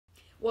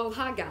Well,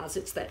 hi guys,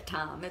 it's that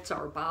time. It's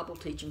our Bible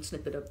teaching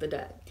snippet of the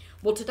day.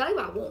 Well, today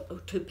I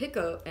want to pick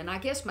up and I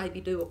guess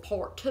maybe do a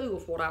part 2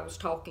 of what I was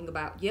talking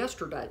about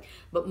yesterday.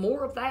 But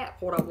more of that,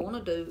 what I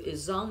want to do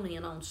is zone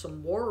in on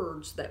some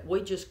words that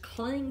we just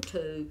cling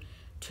to,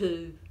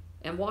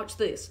 and watch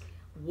this.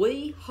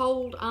 We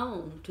hold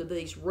on to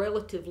these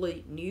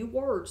relatively new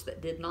words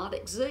that did not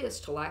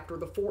exist till after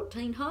the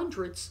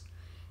 1400s,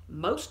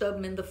 most of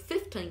them in the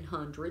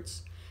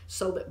 1500s,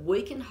 so that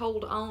we can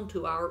hold on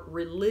to our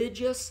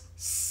religious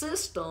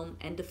system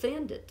and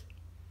defend it.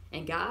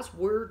 And guys,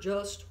 we're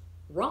just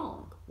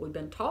wrong. We've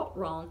been taught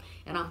wrong,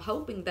 and I'm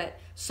hoping that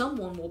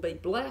someone will be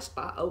blessed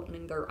by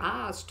opening their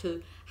eyes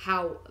to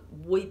how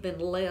we've been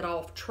led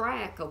off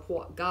track of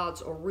what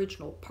God's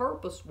original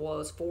purpose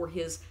was for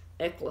His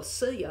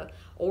ecclesia,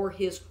 or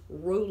His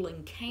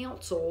ruling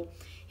council,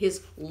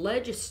 His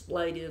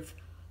legislative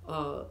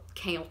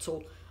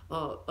council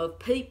of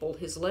people,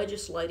 His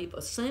legislative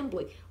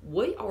assembly.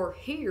 We are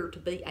here to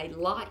be a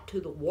light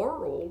to the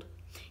world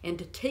and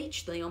to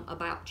teach them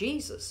about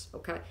Jesus.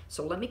 Okay,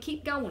 so let me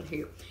keep going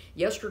here.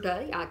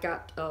 Yesterday I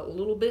got a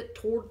little bit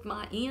toward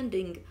my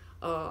ending.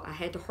 I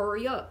had to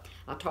hurry up.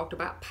 I talked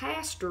about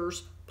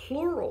pastors,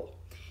 plural.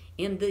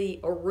 In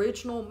the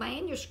original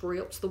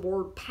manuscripts, the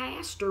word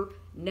pastor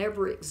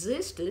never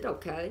existed,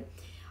 okay?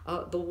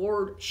 The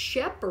word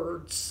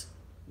shepherds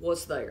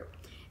was there.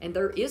 And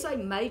there is a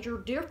major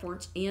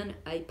difference in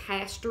a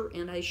pastor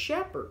and a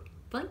shepherd.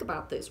 Think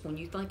about this. When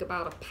you think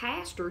about a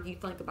pastor, you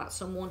think about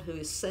someone who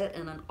is set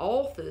in an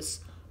office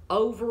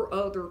over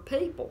other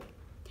people,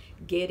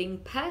 getting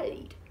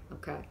paid,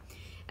 okay?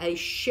 A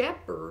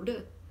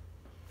shepherd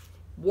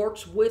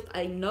works with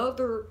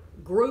another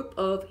group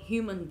of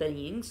human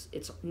beings.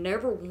 It's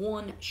never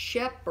one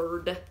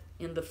shepherd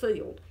in the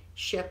field.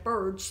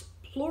 Shepherds,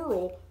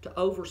 plural, to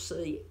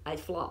oversee a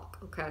flock,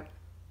 okay?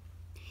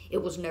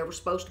 It was never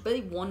supposed to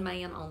be one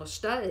man on a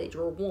stage,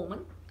 or a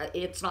woman.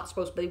 It's not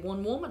supposed to be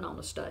one woman on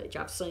a stage.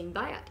 I've seen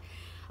that.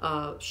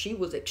 She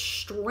was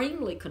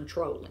extremely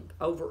controlling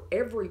over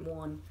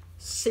everyone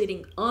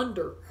sitting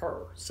under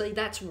her. See,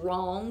 that's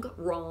wrong,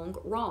 wrong,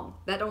 wrong.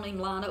 That don't even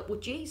line up with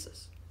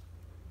Jesus.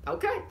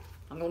 Okay,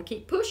 I'm going to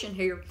keep pushing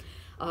here.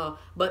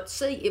 But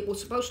see, it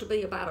was supposed to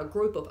be about a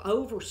group of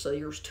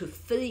overseers to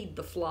feed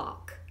the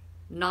flock,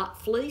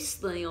 not fleece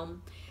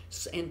them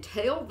and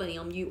tell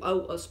them you owe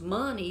us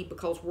money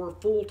because we're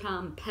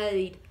full-time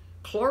paid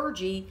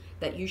clergy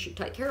that you should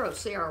take care of.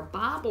 See, our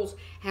Bibles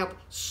have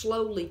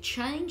slowly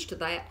changed to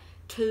that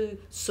to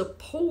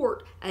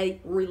support a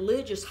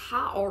religious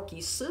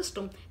hierarchy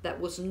system that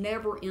was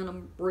never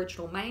in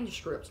original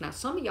manuscripts. Now,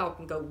 some of y'all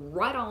can go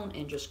right on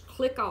and just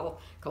click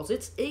off, because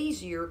it's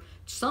easier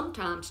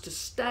sometimes to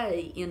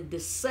stay in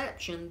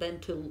deception than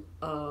to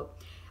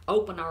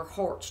open our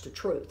hearts to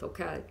truth,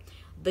 okay?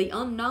 The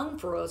unknown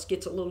for us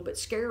gets a little bit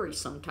scary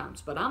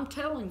sometimes, but I'm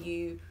telling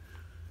you,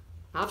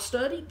 I've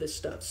studied this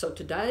stuff. So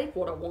today,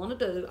 what I want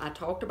to do, I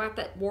talked about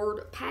that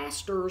word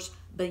pastors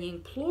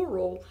being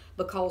plural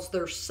because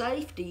there's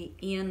safety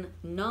in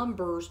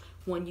numbers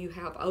when you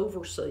have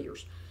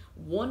overseers.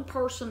 One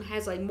person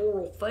has a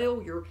moral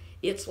failure,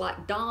 it's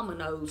like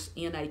dominoes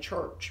in a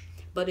church.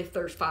 But if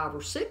there's 5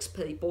 or 6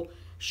 people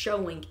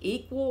showing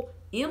equal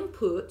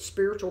input,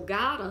 spiritual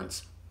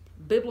guidance,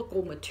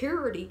 biblical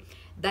maturity,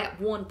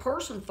 that one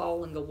person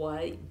falling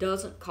away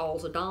doesn't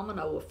cause a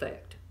domino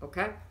effect,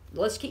 okay?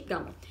 Let's keep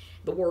going.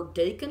 The word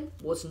deacon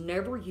was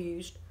never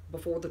used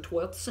before the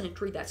 12th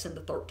century. That's in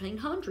the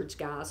 1300s,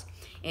 guys.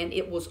 And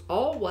it was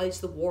always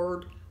the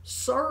word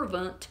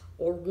servant,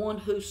 or one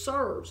who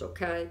serves,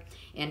 okay?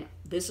 And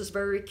this is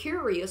very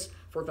curious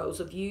for those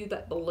of you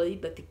that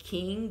believe that the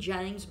King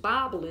James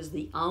Bible is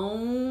the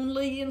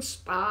only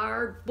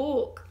inspired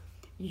book.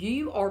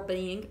 You are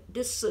being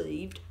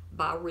deceived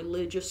by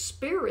religious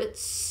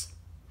spirits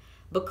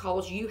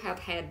because you have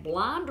had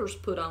blinders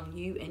put on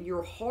you and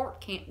your heart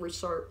can't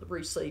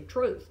receive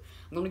truth.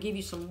 I'm going to give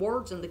you some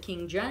words in the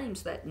King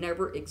James that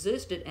never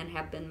existed and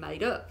have been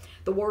made up.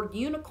 The word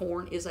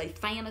unicorn is a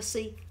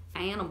fantasy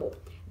animal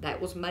that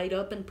was made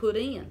up and put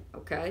in,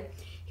 okay?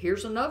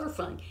 Here's another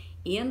thing.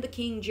 In the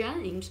King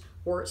James,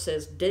 where it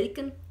says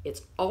deacon,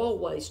 it's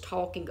always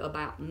talking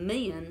about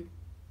men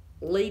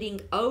lording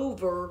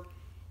over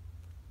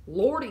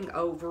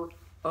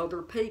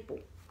other people.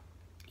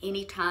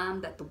 Anytime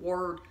that the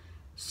word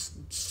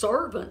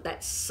servant,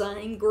 that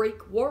same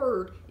Greek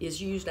word,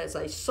 is used as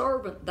a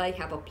servant, they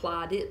have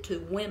applied it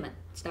to women.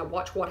 Now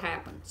watch what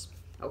happens,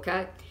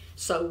 okay?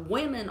 So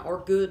women are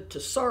good to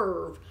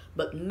serve,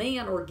 but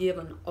men are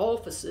given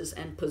offices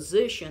and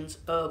positions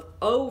of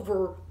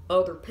over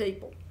other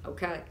people,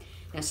 okay?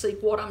 Now see,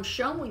 what I'm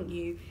showing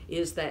you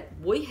is that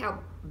we have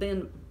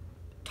been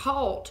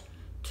taught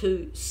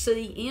to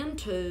see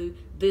into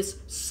this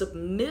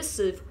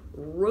submissive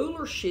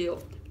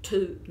rulership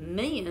to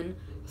men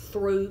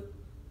through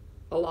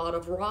a lot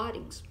of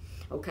writings,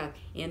 okay?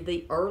 In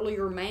the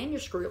earlier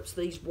manuscripts,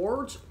 these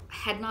words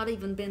had not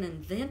even been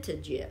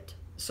invented yet.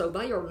 So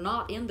they are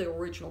not in the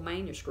original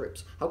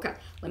manuscripts. Okay,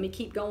 let me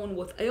keep going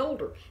with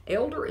elder.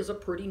 Elder is a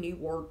pretty new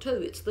word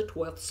too. It's the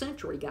 12th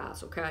century,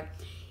 guys, okay?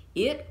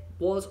 It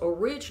was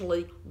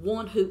originally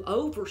one who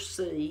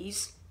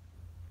oversees,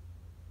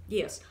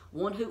 yes,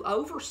 one who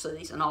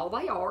oversees, and all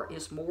they are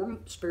is more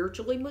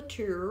spiritually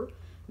mature,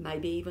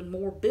 maybe even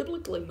more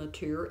biblically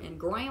mature and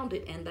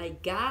grounded, and they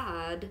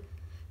guide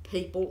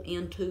people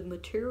into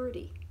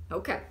maturity.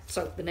 Okay,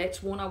 so the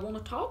next one I want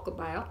to talk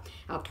about,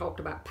 I've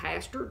talked about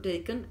pastor,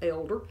 deacon,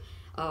 elder.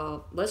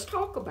 Let's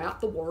talk about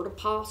the word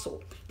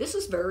apostle. This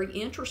is very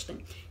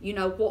interesting. You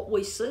know, what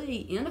we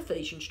see in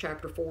Ephesians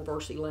chapter 4,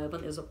 verse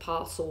 11 is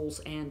apostles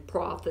and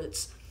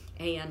prophets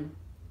and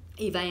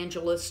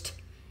evangelists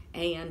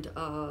and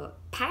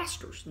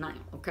pastors now,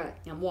 okay?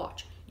 And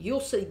watch,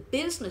 you'll see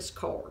business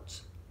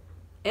cards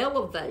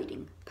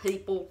elevating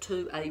people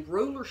to a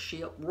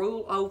rulership,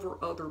 rule over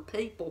other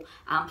people.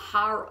 I'm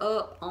higher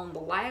up on the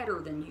ladder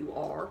than you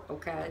are,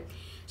 okay?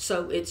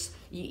 So it's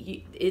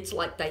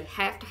like they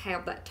have to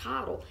have that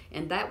title,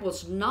 and that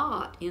was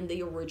not in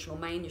the original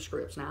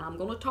manuscripts. Now, I'm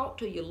going to talk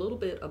to you a little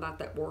bit about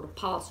that word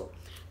apostle.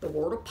 The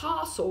word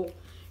apostle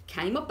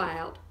came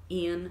about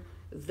in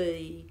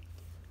the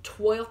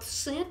 12th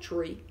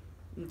century,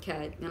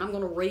 okay? And I'm going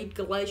to read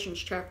Galatians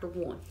chapter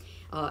 1.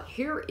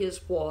 Here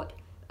is what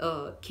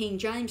King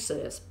James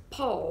says,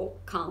 Paul,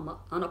 comma,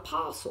 an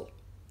apostle.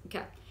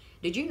 Okay.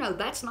 Did you know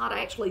that's not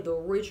actually the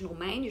original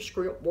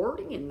manuscript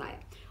wording in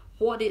that?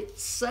 What it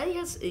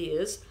says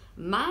is,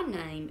 my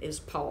name is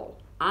Paul.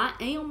 I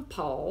am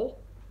Paul,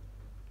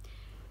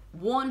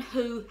 one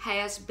who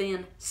has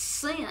been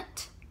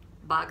sent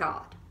by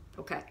God.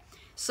 Okay.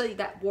 See,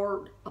 that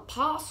word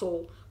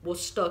apostle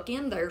was stuck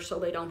in there so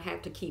they don't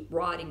have to keep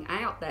writing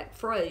out that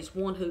phrase,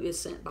 one who is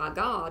sent by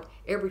God,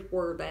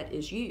 everywhere that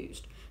is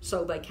used.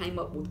 So they came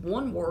up with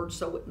one word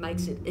so it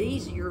makes it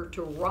easier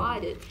to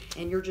write it,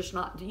 and you're just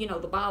not, you know,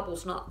 the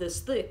Bible's not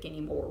this thick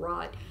anymore,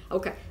 right?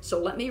 Okay, so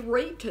let me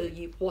read to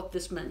you what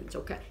this means,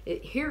 okay?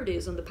 Here it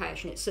is in the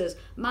Passion. It says,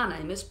 my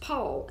name is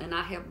Paul, and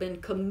I have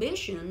been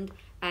commissioned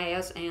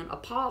as an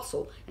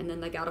apostle. And then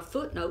they got a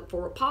footnote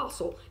for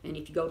apostle, and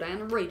if you go down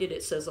and read it,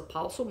 it says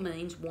apostle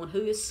means one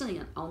who is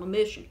sent on a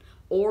mission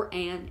or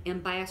an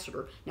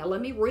ambassador. Now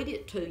let me read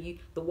it to you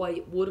the way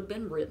it would have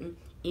been written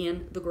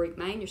in the Greek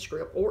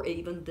manuscript or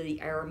even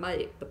the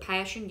Aramaic. The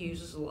Passion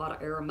uses a lot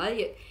of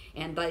Aramaic,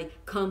 and they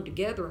come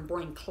together and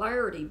bring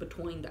clarity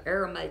between the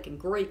Aramaic and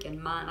Greek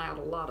and mine out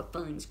a lot of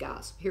things,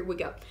 guys. Here we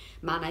go.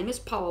 My name is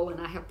Paul, and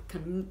I have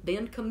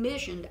been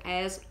commissioned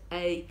as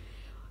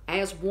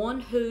one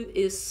who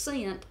is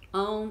sent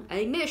on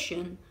a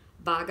mission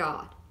by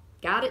God.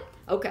 Got it?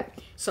 Okay,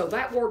 so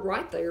that word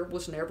right there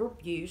was never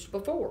used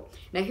before.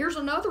 Now here's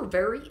another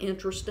very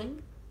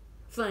interesting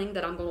thing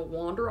that I'm going to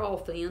wander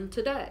off in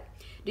today.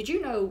 Did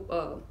you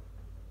know,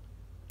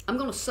 I'm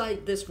going to say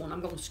this one, I'm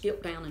going to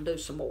skip down and do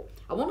some more.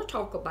 I want to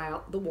talk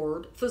about the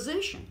word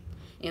physician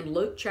in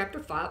Luke chapter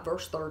 5,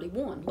 verse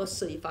 31. Let's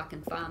see if I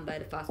can find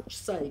that, if I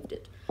saved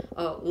it.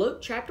 Luke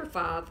chapter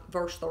 5,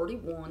 verse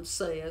 31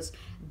 says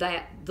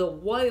that the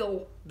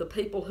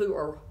people who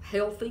are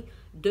healthy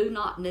do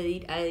not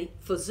need a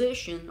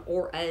physician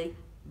or a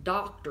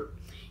doctor.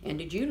 And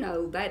did you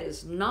know that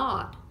is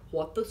not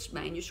what the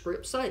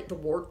manuscripts say? The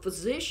word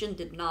physician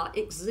did not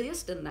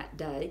exist in that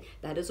day.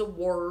 That is a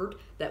word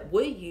that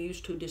we use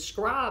to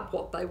describe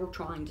what they were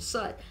trying to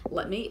say.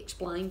 Let me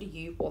explain to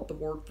you what the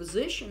word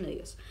physician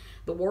is.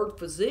 The word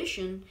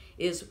physician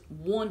is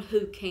one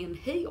who can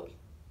heal.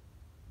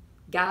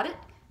 Got it?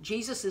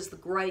 Jesus is the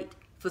great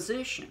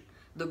physician,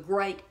 the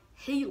great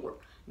healer.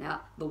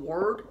 Now, the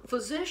word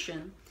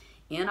physician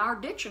in our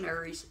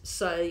dictionaries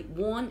say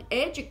one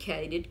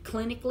educated,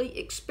 clinically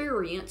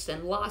experienced,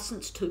 and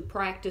licensed to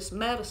practice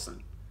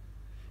medicine.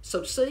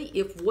 So see,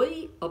 if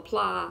we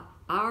apply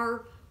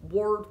our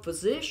word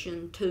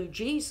physician to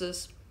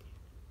Jesus,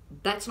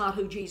 that's not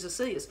who Jesus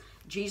is.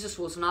 Jesus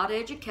was not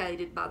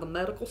educated by the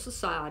medical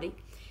society.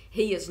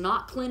 He is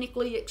not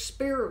clinically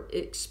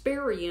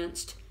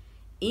experienced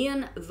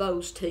in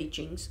those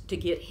teachings to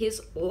get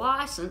his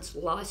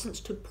license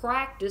to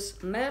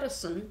practice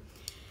medicine.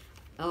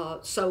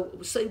 So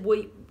see,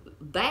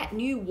 that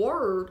new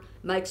word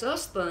makes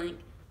us think,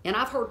 and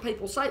I've heard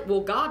people say,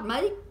 well, God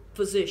made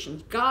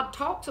physicians. God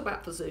talks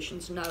about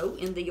physicians. No,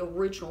 in the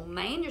original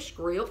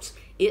manuscripts,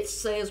 it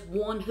says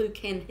one who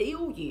can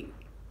heal you.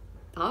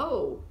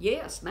 Oh,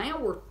 yes, now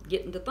we're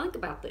getting to think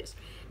about this.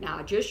 Now,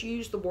 I just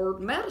used the word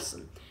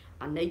medicine.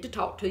 I need to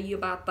talk to you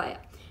about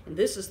that. And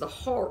this is the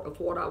heart of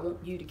what I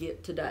want you to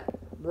get today.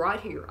 Right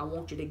here, I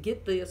want you to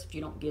get this if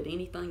you don't get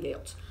anything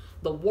else.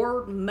 The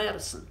word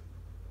medicine.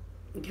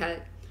 Okay,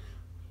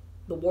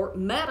 the word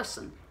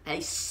medicine, a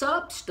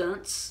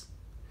substance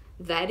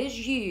that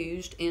is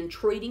used in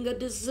treating a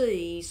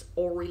disease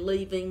or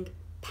relieving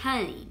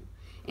pain.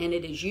 And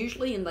it is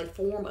usually in the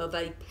form of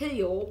a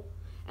pill,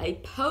 a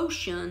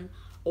potion,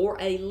 or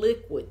a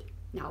liquid.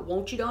 Now, I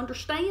want you to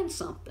understand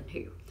something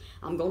here.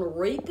 I'm going to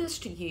read this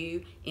to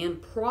you in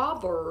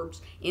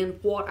Proverbs in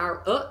what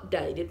our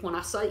updated, when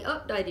I say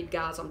updated,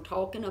 guys, I'm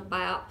talking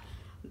about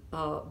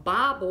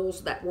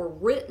Bibles that were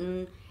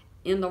written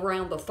in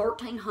around the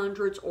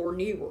 1300s or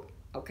newer.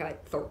 Okay,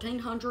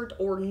 1300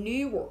 or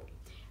newer.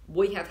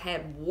 We have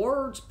had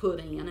words put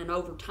in, and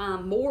over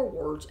time more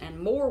words and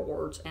more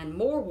words and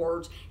more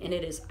words, and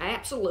it has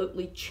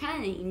absolutely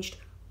changed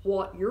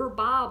what your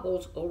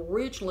Bibles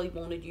originally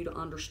wanted you to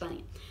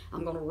understand.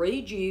 I'm going to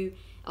read you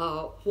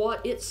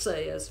what it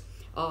says.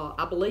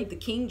 I believe the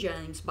King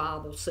James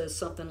Bible says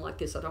something like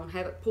this. I don't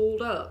have it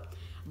pulled up,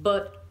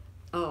 but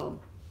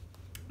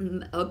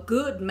a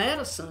good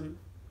medicine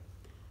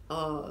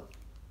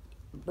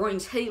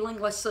brings healing.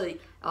 Let's see.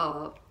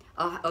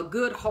 A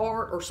good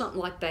heart or something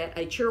like that.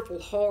 A cheerful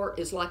heart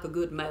is like a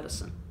good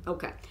medicine.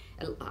 Okay.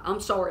 I'm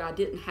sorry I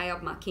didn't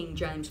have my King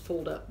James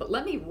pulled up, but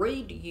let me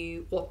read to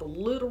you what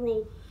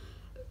the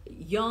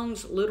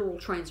Young's literal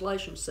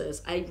translation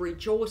says. A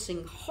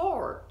rejoicing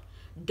heart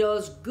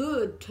does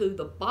good to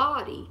the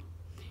body,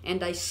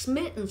 and a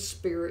smitten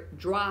spirit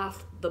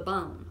drieth the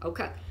bone.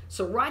 Okay,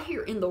 so right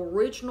here in the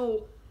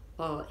original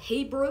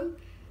Hebrew,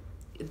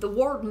 the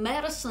word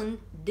medicine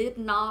did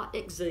not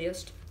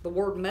exist. The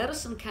word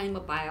medicine came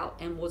about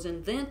and was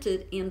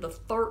invented in the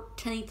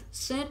 13th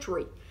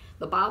century.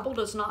 The Bible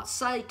does not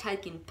say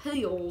taking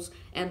pills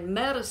and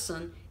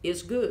medicine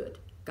is good.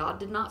 God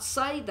did not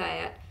say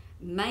that.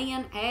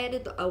 Man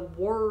added a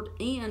word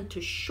in to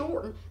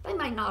shorten. They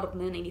may not have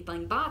meant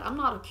anything by it. I'm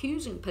not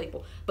accusing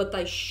people, but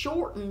they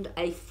shortened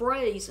a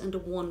phrase into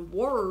one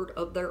word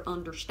of their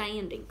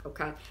understanding.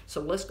 Okay,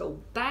 so let's go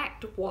back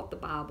to what the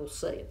Bible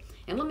said.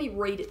 And let me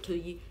read it to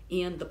you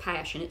in the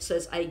Passion. It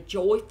says, a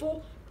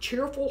joyful,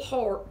 cheerful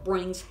heart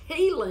brings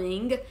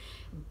healing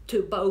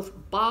to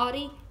both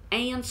body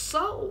and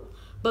soul.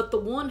 But the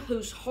one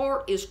whose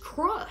heart is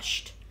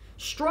crushed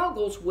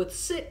struggles with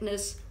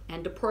sickness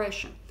and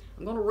depression.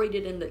 I'm going to read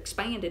it in the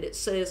expanded. It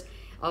says,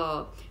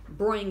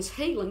 brings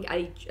healing.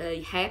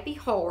 A happy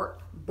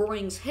heart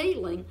brings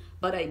healing,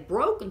 but a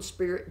broken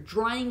spirit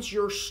drains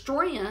your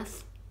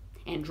strength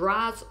and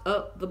dries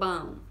up the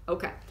bone.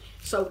 Okay,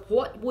 so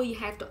what we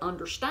have to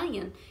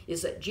understand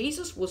is that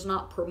Jesus was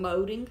not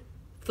promoting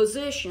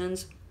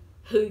physicians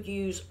who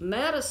use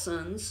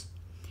medicines.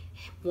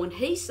 When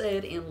he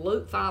said in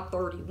Luke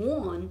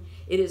 5:31,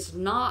 it is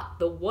not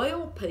the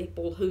well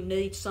people who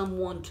need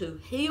someone to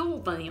heal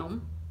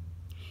them.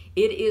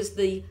 It is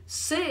the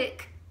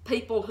sick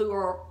people who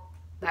are,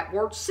 that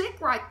word sick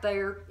right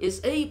there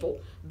is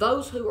evil.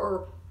 Those who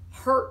are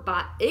hurt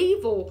by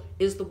evil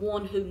is the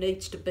one who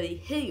needs to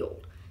be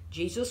healed.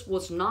 Jesus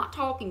was not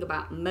talking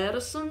about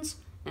medicines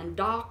and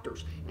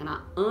doctors. And I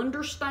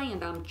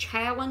understand I'm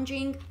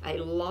challenging a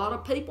lot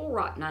of people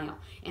right now.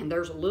 And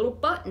there's a little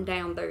button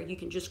down there. You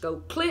can just go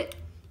click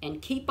and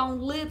keep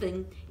on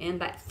living in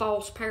that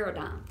false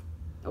paradigm.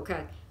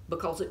 Okay?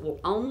 Because it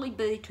will only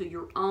be to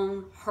your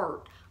own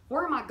hurt.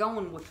 Where am I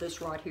going with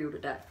this right here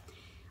today?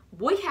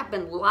 We have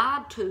been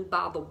lied to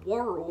by the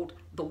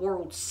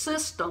world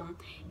system,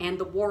 and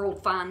the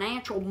world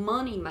financial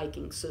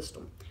money-making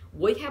system.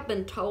 We have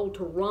been told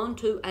to run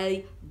to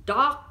a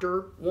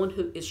doctor, one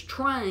who is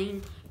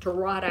trained to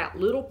write out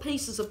little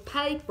pieces of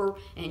paper,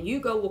 and you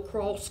go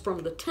across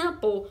from the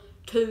temple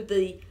to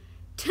the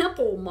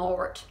Temple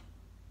Mart,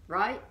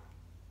 right?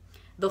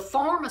 The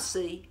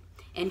pharmacy,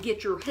 and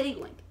get your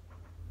healing.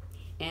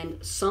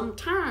 And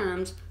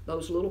sometimes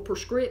those little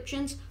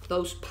prescriptions,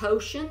 those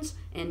potions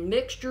and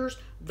mixtures,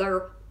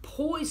 they're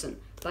poison.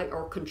 They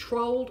are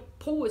controlled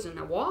poison.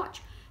 Now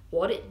watch.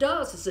 What it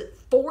does is it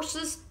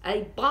forces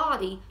a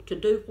body to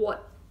do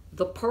what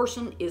the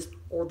person is,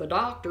 or the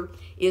doctor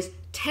is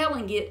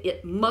telling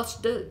it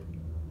must do.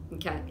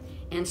 Okay?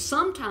 And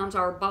sometimes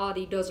our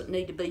body doesn't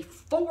need to be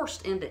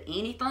forced into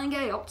anything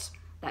else.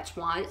 That's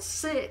why it's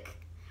sick.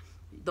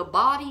 The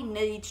body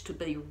needs to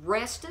be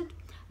rested.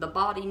 The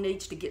body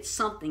needs to get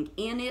something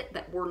in it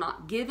that we're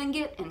not giving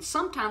it, and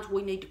sometimes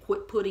we need to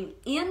quit putting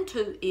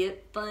into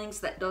it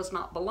things that does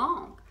not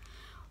belong.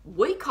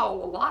 We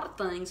call a lot of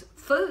things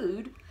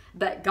food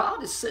that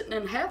God is sitting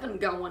in heaven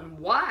going,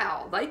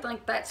 wow, they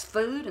think that's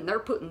food and they're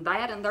putting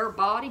that in their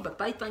body, but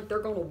they think they're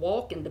going to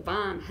walk in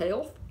divine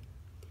health.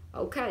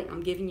 Okay,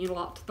 I'm giving you a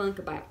lot to think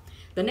about.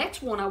 The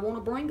next one I want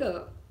to bring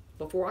up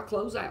before I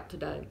close out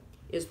today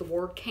is the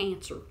word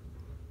cancer.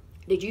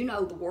 Did you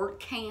know the word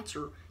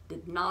cancer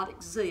did not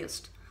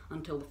exist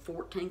until the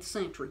 14th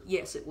century?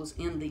 Yes, it was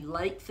in the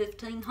late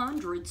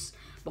 1500s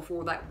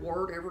before that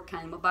word ever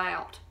came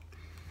about.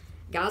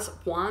 Guys,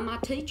 why am I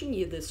teaching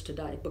you this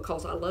today?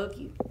 Because I love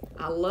you.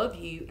 I love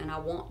you, and I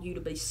want you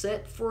to be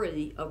set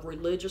free of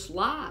religious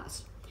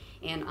lies.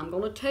 And I'm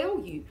going to tell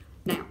you,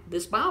 now,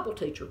 this Bible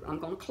teacher, I'm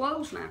going to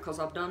close now because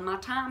I've done my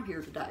time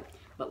here today.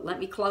 But let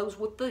me close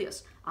with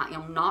this. I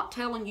am not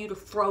telling you to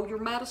throw your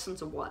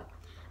medicines away.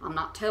 I'm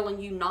not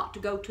telling you not to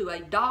go to a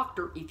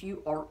doctor if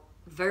you are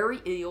very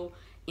ill,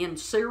 in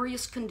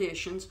serious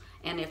conditions.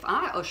 And if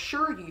I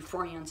assure you,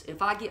 friends,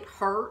 if I get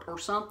hurt or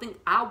something,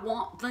 I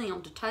want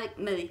them to take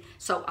me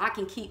so I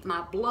can keep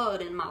my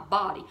blood in my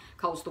body,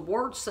 because the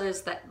word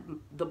says that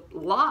the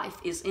life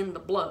is in the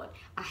blood.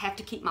 I have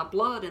to keep my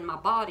blood in my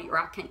body or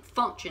I can't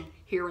function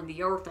here in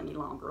the earth any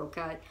longer,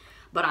 okay?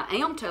 But I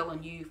am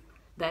telling you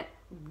that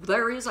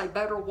there is a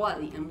better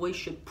way, and we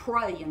should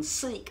pray and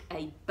seek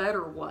a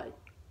better way,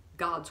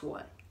 God's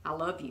way. I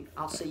love you.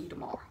 I'll see you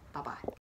tomorrow. Bye-bye.